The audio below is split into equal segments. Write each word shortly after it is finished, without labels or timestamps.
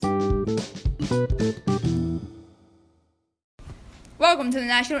Welcome to the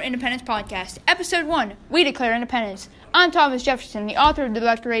National Independence Podcast, Episode 1, We Declare Independence. I'm Thomas Jefferson, the author of the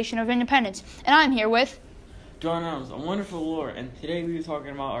Declaration of Independence, and I'm here with John Adams, a wonderful lore, and today we were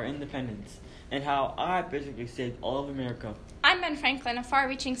talking about our independence and how I basically saved all of America. I'm Ben Franklin, a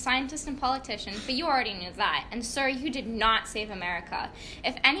far-reaching scientist and politician, but you already knew that. And sir, you did not save America.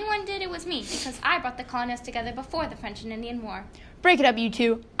 If anyone did, it was me, because I brought the colonists together before the French and Indian War. Break it up, you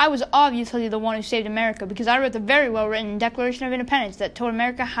two. I was obviously the one who saved America because I wrote the very well-written Declaration of Independence that told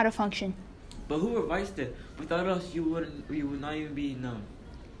America how to function. But who revised it? Without us, you would not even be known.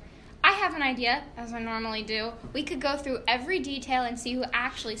 I have an idea, as I normally do. We could go through every detail and see who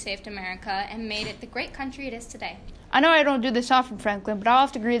actually saved America and made it the great country it is today. I know I don't do this often, Franklin, but I'll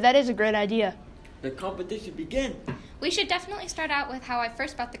have to agree that is a great idea. The competition begin. We should definitely start out with how I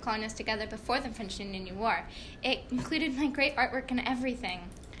first brought the colonists together before the French and Indian War. It included my great artwork and everything.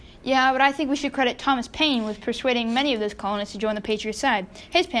 Yeah, but I think we should credit Thomas Paine with persuading many of those colonists to join the Patriot side.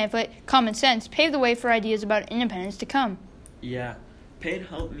 His pamphlet, Common Sense, paved the way for ideas about independence to come. Yeah, Paine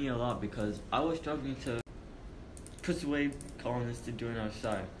helped me a lot because I was struggling to persuade colonists to join our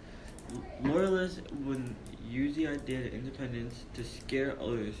side. Loyalists would use the idea of independence to scare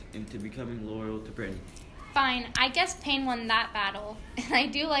others into becoming loyal to Britain. Fine, I guess Paine won that battle. And I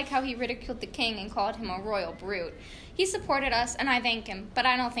do like how he ridiculed the king and called him a royal brute. He supported us, and I thank him, but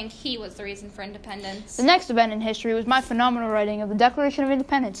I don't think he was the reason for independence. The next event in history was my phenomenal writing of the Declaration of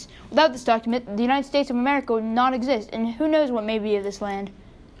Independence. Without this document, the United States of America would not exist, and who knows what may be of this land.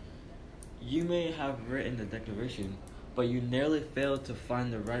 You may have written the Declaration, but you nearly failed to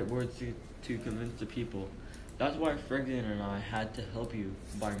find the right words to convince the people. That's why Franklin and I had to help you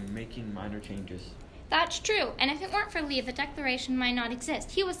by making minor changes. That's true, and if it weren't for Lee, the Declaration might not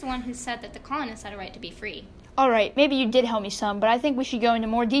exist. He was the one who said that the colonists had a right to be free. Alright, maybe you did help me some, but I think we should go into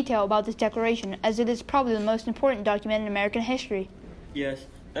more detail about this declaration, as it is probably the most important document in American history. Yes,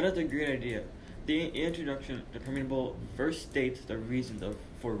 that is a great idea. The introduction, the preamble, first states the reasons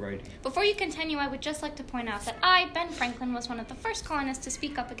for writing. Before you continue, I would just like to point out that I, Ben Franklin, was one of the first colonists to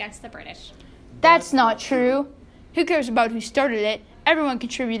speak up against the British. That's not true. Who cares about who started it? Everyone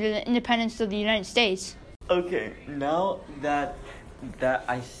contributed to the independence of the United States. Okay, now that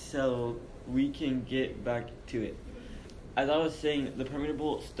I settled, we can get back to it. As I was saying, the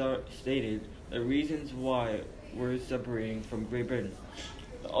preamble stated the reasons why we're separating from Great Britain.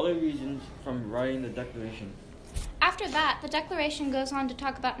 The other reasons from writing the Declaration. After that, the Declaration goes on to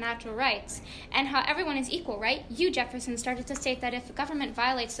talk about natural rights and how everyone is equal, right? You, Jefferson, started to state that if a government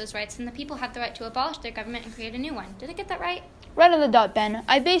violates those rights, then the people have the right to abolish their government and create a new one. Did I get that right? Right on the dot, Ben.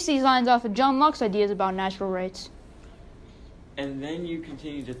 I based these lines off of John Locke's ideas about natural rights. And then you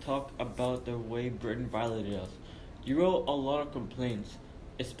continue to talk about the way Britain violated us. You wrote a lot of complaints,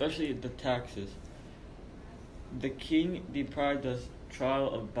 especially the taxes. The king deprived us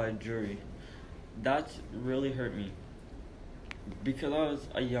trial by jury. That's really hurt me. Because I was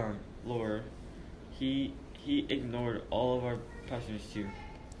a young lawyer, he ignored all of our passions too.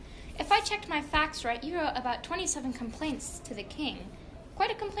 If I checked my facts right, you wrote about 27 complaints to the king.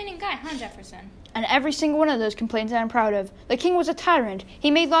 Quite a complaining guy, huh, Jefferson? And every single one of those complaints I'm proud of. The king was a tyrant.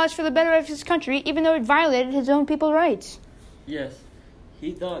 He made laws for the better of his country, even though it violated his own people's rights. Yes,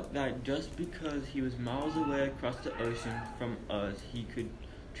 he thought that just because he was miles away across the ocean from us, he could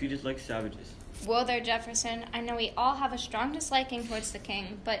treat us like savages. Whoa there, Jefferson. I know we all have a strong disliking towards the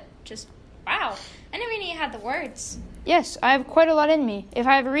king, but just, wow, I never knew you had the words. Yes, I have quite a lot in me. If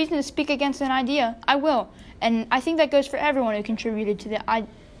I have a reason to speak against an idea, I will. And I think that goes for everyone who contributed to the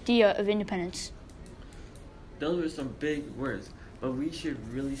idea of independence. Those were some big words, but we should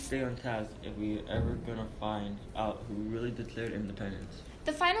really stay on task if we're ever gonna find out who really declared independence.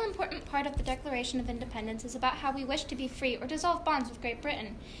 The final important part of the Declaration of Independence is about how we wish to be free or dissolve bonds with Great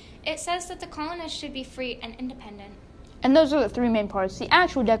Britain. It says that the colonists should be free and independent. And those are the three main parts. The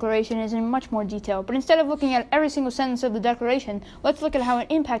actual declaration is in much more detail, but instead of looking at every single sentence of the declaration, let's look at how it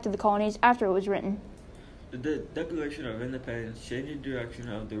impacted the colonies after it was written. The Declaration of Independence changed the direction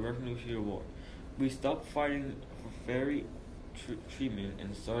of the Revolutionary War. We stopped fighting for fair treatment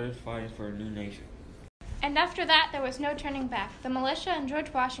and started fighting for a new nation. And after that, there was no turning back. The militia and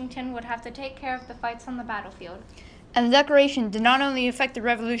George Washington would have to take care of the fights on the battlefield. And the Declaration did not only affect the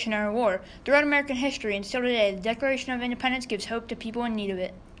Revolutionary War. Throughout American history and still today, the Declaration of Independence gives hope to people in need of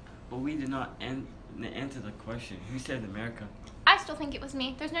it. But we did not answer the question. Who saved America? I still think it was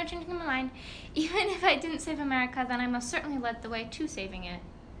me. There's no changing my mind. Even if I didn't save America, then I most certainly led the way to saving it.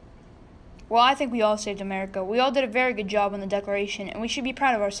 Well, I think we all saved America. We all did a very good job on the Declaration, and we should be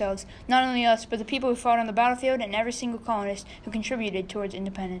proud of ourselves. Not only us, but the people who fought on the battlefield and every single colonist who contributed towards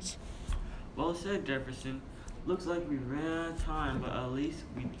independence. Well said, Jefferson. Looks like we ran out of time, but at least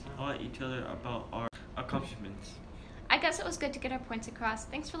we taught each other about our accomplishments. I guess it was good to get our points across.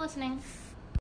 Thanks for listening.